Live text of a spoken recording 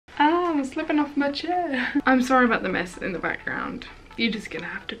I'm slipping off my chair. I'm sorry about the mess in the background. You're just gonna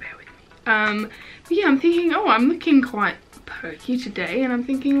have to bear with me. But yeah, I'm thinking, oh, I'm looking quite perky today, and I'm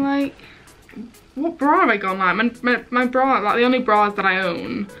thinking like, what bra have I got on? Like my bra, like the only bras that I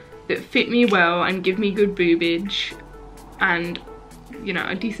own that fit me well and give me good boobage, and you know,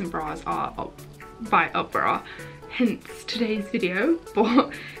 a decent bras are by UpBra. Hence today's video. But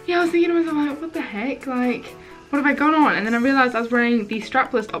yeah, I was thinking to myself like, what the heck? Like, what have I got on? And then I realised I was wearing the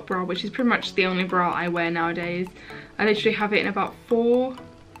strapless UpBra, which is pretty much the only bra I wear nowadays. I literally have it in about four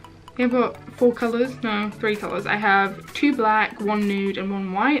colours, no, 3 colours. I have 2 black, 1 nude and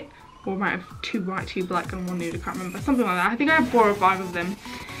 1 white, or I might have 2 white, 2 black and 1 nude, I can't remember, something like that. I think I have 4 or 5 of them.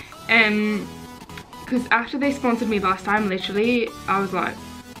 Because after they sponsored me last time, literally, I was like,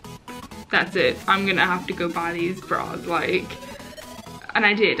 that's it, I'm gonna have to go buy these bras, like, and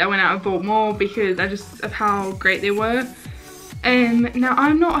I did. I went out and bought more because of how great they were. Now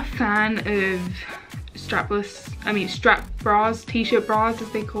I'm not a fan of strap bras, t-shirt bras as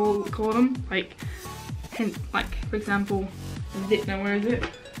they call them, like for example, where is it?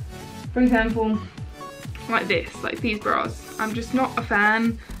 For example, like this, like these bras. I'm just not a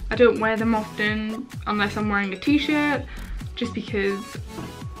fan. I don't wear them often unless I'm wearing a t-shirt, just because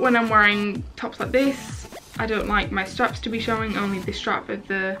when I'm wearing tops like this, I don't like my straps to be showing, only the strap of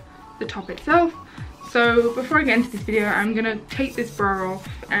the top itself. So before I get into this video, I'm gonna take this bra off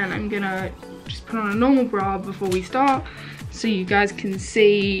and I'm gonna just put on a normal bra before we start, so you guys can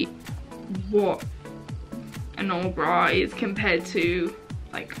see what a normal bra is compared to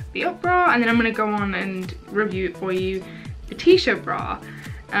like the UpBra, and then I'm gonna go on and review it for you, the t-shirt bra,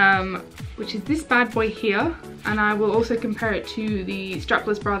 which is this bad boy here, and I will also compare it to the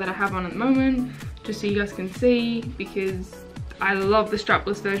strapless bra that I have on at the moment, just so you guys can see, because I love the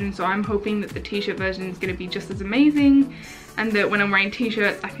strapless version, so I'm hoping that the t-shirt version is going to be just as amazing, and that when I'm wearing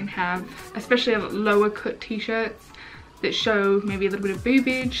t-shirts I can have, especially lower cut t-shirts that show maybe a little bit of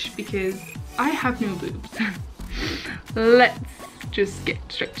boobage, because I have no boobs. Let's just get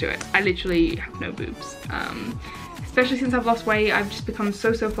straight to it. I literally have no boobs. Especially since I've lost weight, I've just become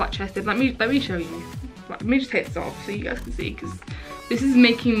so flat chested. Let me show you. Let me just take this off so you guys can see, because this is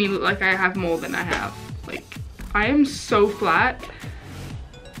making me look like I have more than I have. Like, I am so flat.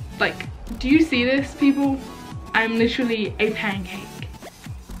 Like, do you see this, people? I'm literally a pancake.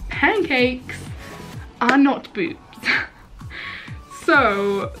 Pancakes are not boobs.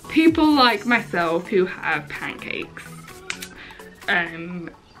 So people like myself who have pancakes,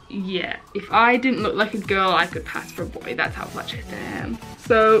 yeah, if I didn't look like a girl, I could pass for a boy. That's how flat chested I am.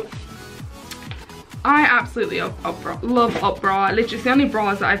 So I absolutely love UpBra. Literally, it's the only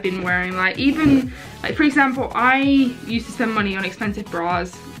bras that I've been wearing. Like, even, like, for example, I used to spend money on expensive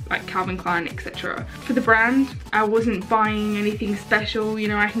bras, like Calvin Klein, etc. For the brand, I wasn't buying anything special. You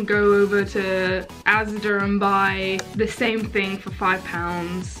know, I can go over to Asda and buy the same thing for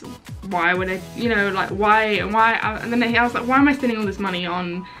 £5. Why would I, you know, like, why? And then I was like, why am I spending all this money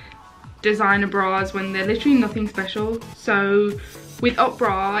on designer bras when they're literally nothing special? So with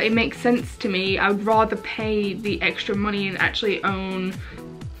UpBra, it makes sense to me. I would rather pay the extra money and actually own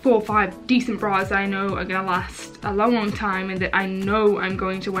 4 or 5 decent bras that I know are gonna last a long time, and that I know I'm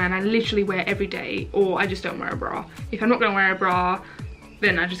going to wear, and I literally wear every day, or I just don't wear a bra. If I'm not gonna wear a bra,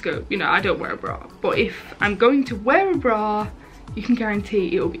 then I just go, you know, I don't wear a bra. But if I'm going to wear a bra, you can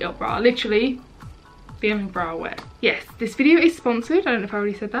guarantee it will be UpBra. Literally the only bra I wear. Yes, this video is sponsored. I don't know if I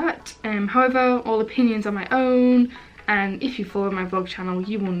already said that. However, all opinions are my own, and if you follow my vlog channel,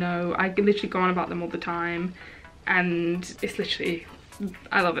 you will know I literally go on about them all the time, and it's literally,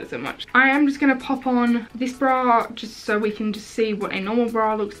 I love it so much. I am just gonna pop on this bra just so we can just see what a normal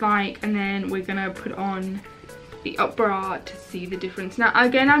bra looks like, and then we're gonna put on the UpBra to see the difference. Now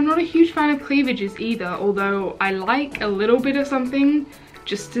again, I'm not a huge fan of cleavages either, although I like a little bit of something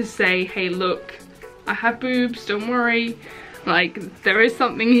just to say, hey look, I have boobs, don't worry, like there is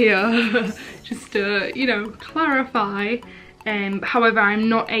something here. Just to, you know, clarify. However, I'm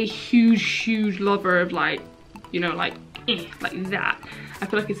not a huge lover of, like, you know, like that. I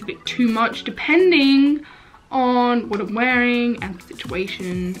feel like it's a bit too much depending on what I'm wearing and the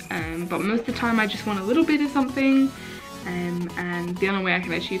situation, but most of the time I just want a little bit of something, and the only way I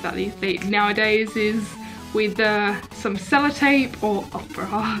can achieve that these days nowadays is with some sellotape or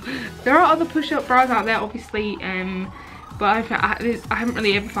UpBra. There are other push-up bras out there, obviously, but I haven't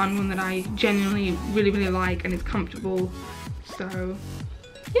really ever found one that I genuinely really like and is comfortable. So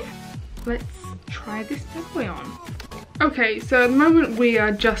yeah, let's try this bad boy on. Okay, so at the moment we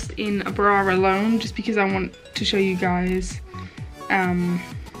are just in a bra alone, just because I want to show you guys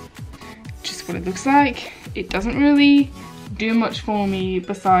just what it looks like. It doesn't really do much for me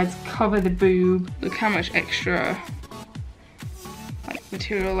besides cover the boob. Look how much extra like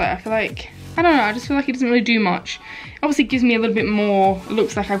material there. I feel like, I don't know, I just feel like it doesn't really do much. Obviously it gives me a little bit more, it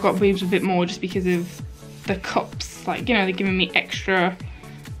looks like I've got boobs a bit more just because of the cups. Like, you know, they're giving me extra,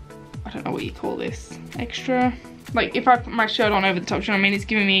 I don't know what you call this, extra, like if I put my shirt on over the top, you know what I mean, it's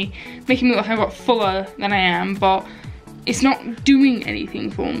giving me, making me look like I've got fuller than I am, but it's not doing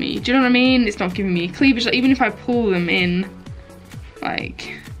anything for me. Do you know what I mean? It's not giving me cleavage. Like, even if I pull them in,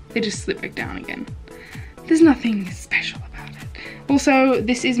 like, they just slip back down again. There's nothing special about it. Also,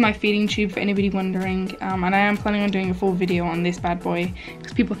 this is my feeding tube for anybody wondering, and I am planning on doing a full video on this bad boy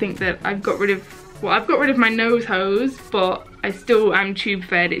because people think that I've got rid of, well, I've got rid of my nose hose, but I still am tube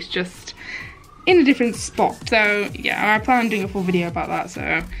fed. It's just in a different spot. So yeah, I plan on doing a full video about that.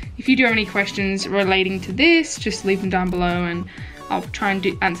 So if you do have any questions relating to this, just leave them down below and I'll try and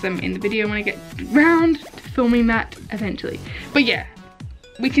answer them in the video when I get round to filming that eventually. But yeah,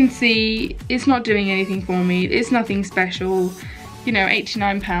 we can see it's not doing anything for me. It's nothing special. You know,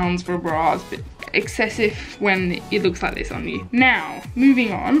 £89 for a bra is a bit excessive when it looks like this on you. Now,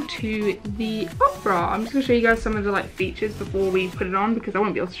 moving on to the UpBra. I'm just gonna show you guys some of the like features before we put it on because I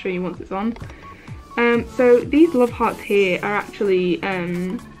won't be able to show you once it's on. So these love hearts here are actually,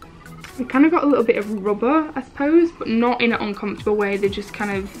 they kind of got a little bit of rubber, I suppose, but not in an uncomfortable way. They're just kind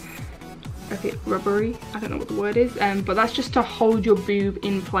of a bit rubbery. I don't know what the word is, but that's just to hold your boob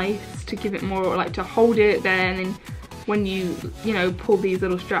in place, to give it more, like to hold it there, and then when you know, pull these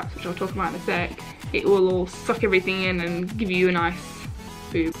little straps, which I'll talk about in a sec, it will all suck everything in and give you a nice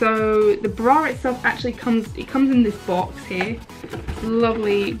boob. So the bra itself actually comes in this box here.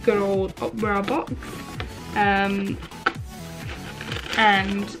 Lovely good old UpBra box.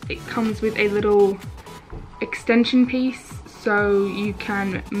 And it comes with a little extension piece so you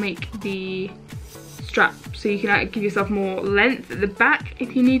can make the strap so you can give yourself more length at the back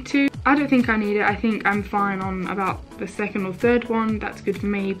if you need to. I don't think I need it. I think I'm fine on about the second or third one. That's good for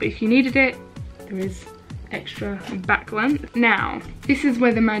me, but if you needed it, there is extra back length. Now, this is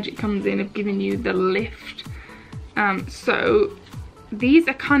where the magic comes in of giving you the lift. So these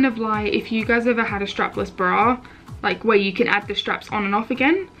are kind of like, if you guys ever had a strapless bra, like where you can add the straps on and off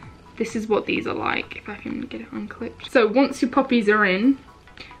again, this is what these are like, if I can get it unclipped. So once your poppies are in,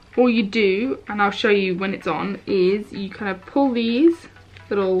 all you do, and I'll show you when it's on, is you kind of pull these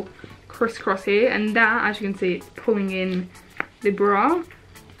little crisscross here, and that, as you can see, it's pulling in the bra.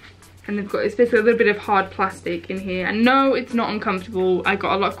 And they've got, it's basically a little bit of hard plastic in here. And no, it's not uncomfortable. I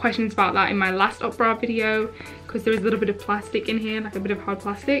got a lot of questions about that in my last UpBra video, because there is a little bit of plastic in here, like a bit of hard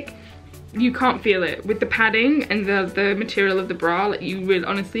plastic. You can't feel it with the padding and the material of the bra. Like, you really,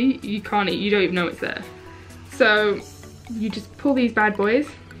 honestly, you don't even know it's there. So you just pull these bad boys,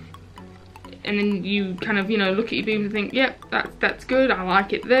 and then you kind of, you know, look at your boobs and think, yep, that's good, I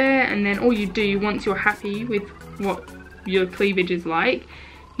like it there. And then all you do, once you're happy with what your cleavage is like,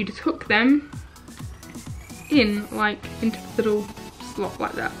 you just hook them in, like, into the little slot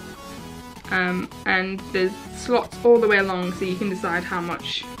like that. And there's slots all the way along, so you can decide how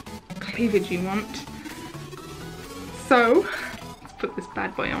much cleavage you want. So let's put this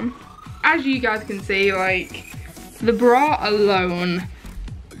bad boy on. As you guys can see, like, the bra alone,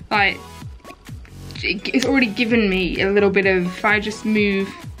 like, it's already given me a little bit of, if I just move,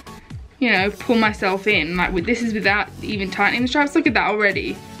 you know, pull myself in, like, this is without even tightening the straps. Look at that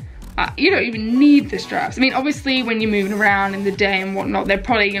already. You don't even need the straps. I mean, obviously when you're moving around in the day and whatnot, they're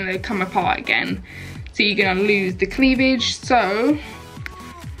probably gonna come apart again, so you're gonna lose the cleavage. So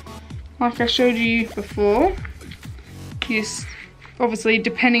like I showed you before, you just, obviously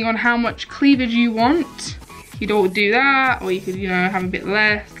depending on how much cleavage you want, you'd all do that, or you could, you know, have a bit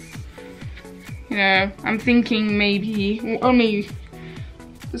less. You know, I'm thinking maybe only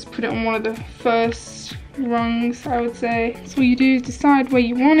just put it on one of the first rungs, I would say. So what you do is decide where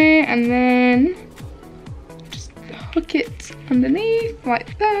you want it, and then just hook it underneath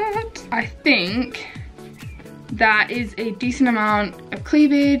like that. I think that is a decent amount of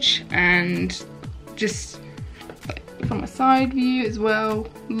cleavage, and just like from a side view as well.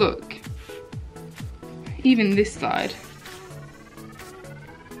 Look, even this side,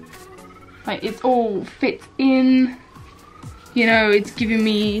 like, it's all fits in, you know, it's giving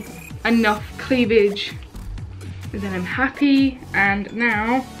me enough cleavage, and then I'm happy. And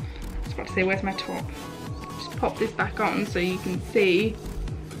now, I was about to say, where's my top? Just pop this back on so you can see,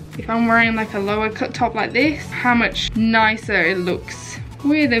 if I'm wearing like a lower cut top like this, how much nicer it looks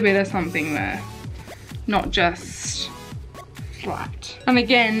with a bit of something there, not just flat. And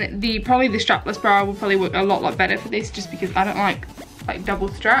again, probably the strapless bra will probably work a lot better for this, just because I don't like double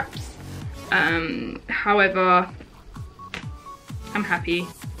straps. However, I'm happy.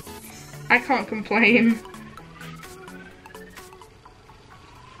 I can't complain.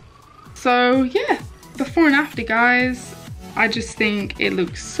 So yeah, before and after, guys, I just think it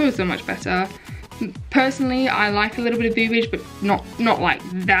looks so much better. Personally, I like a little bit of boobage, but not like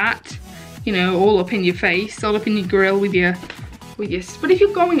that, you know, all up in your face, all up in your grill with your but if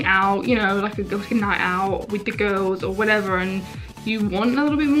you're going out, you know, like a night out with the girls or whatever, and you want a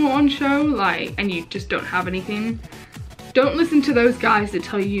little bit more on show, like, and you just don't have anything, don't listen to those guys that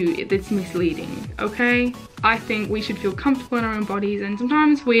tell you it's misleading, okay? I think we should feel comfortable in our own bodies, and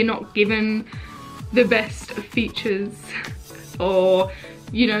sometimes we're not given the best features, or,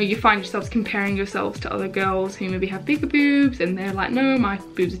 you know, you find yourselves comparing yourselves to other girls who maybe have bigger boobs, and they're like, no, my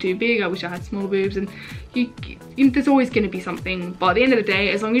boobs are too big, I wish I had smaller boobs, and there's always going to be something. But at the end of the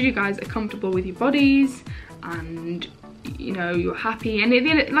day, as long as you guys are comfortable with your bodies, and, you know, you're happy, and at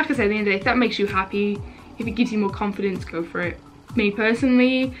the end, like I said, at the end of the day, if that makes you happy, if it gives you more confidence, go for it. Me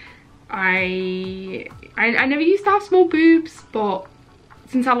personally, I never used to have small boobs, but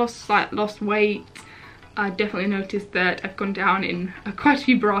since I lost weight, I definitely noticed that I've gone down in quite a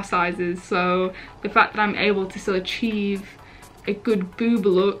few bra sizes. So the fact that I'm able to still achieve a good boob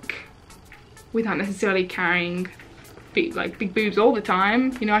look without necessarily carrying big boobs all the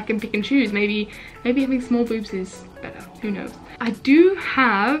time, you know, I can pick and choose. Maybe having small boobs is better, who knows. I do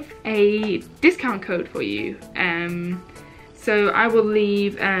have a discount code for you, so I will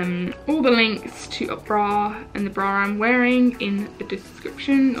leave all the links to UpBra and the bra I'm wearing in the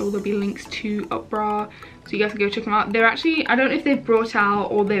description, or there'll be links to UpBra, so you guys can go check them out. They're actually, I don't know if they've brought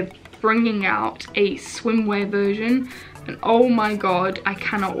out or they're bringing out a swimwear version, and oh my god, I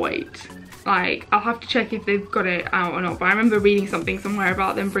cannot wait. Like, I'll have to check if they've got it out or not, but I remember reading something somewhere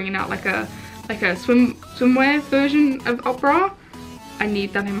about them bringing out like a swimwear version of UpBra. I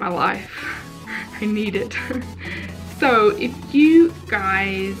need that in my life. I need it. So if you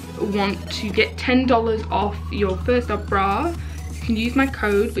guys want to get $10 off your first UpBra, you can use my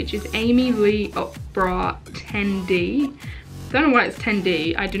code, which is AmyLeeUpBra10D. I don't know why it's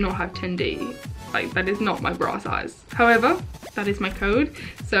 10D. I do not have 10D. Like, that is not my bra size. However, that is my code.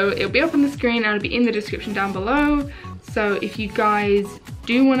 So it'll be up on the screen and it'll be in the description down below. So if you guys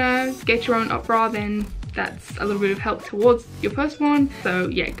do want to get your own UpBra, then that's a little bit of help towards your first one. So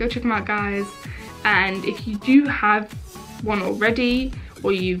yeah, go check them out, guys. And if you do have one already,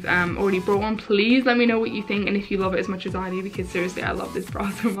 or you've already bought one, please let me know what you think, and if you love it as much as I do, because seriously, I love this bra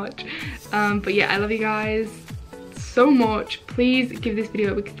so much. But yeah, I love you guys so much. Please give this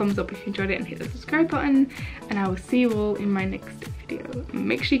video a big thumbs up if you enjoyed it, and hit the subscribe button, and I will see you all in my next video.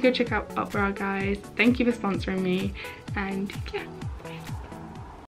 Make sure you go check out UpBra, guys. Thank you for sponsoring me, and yeah.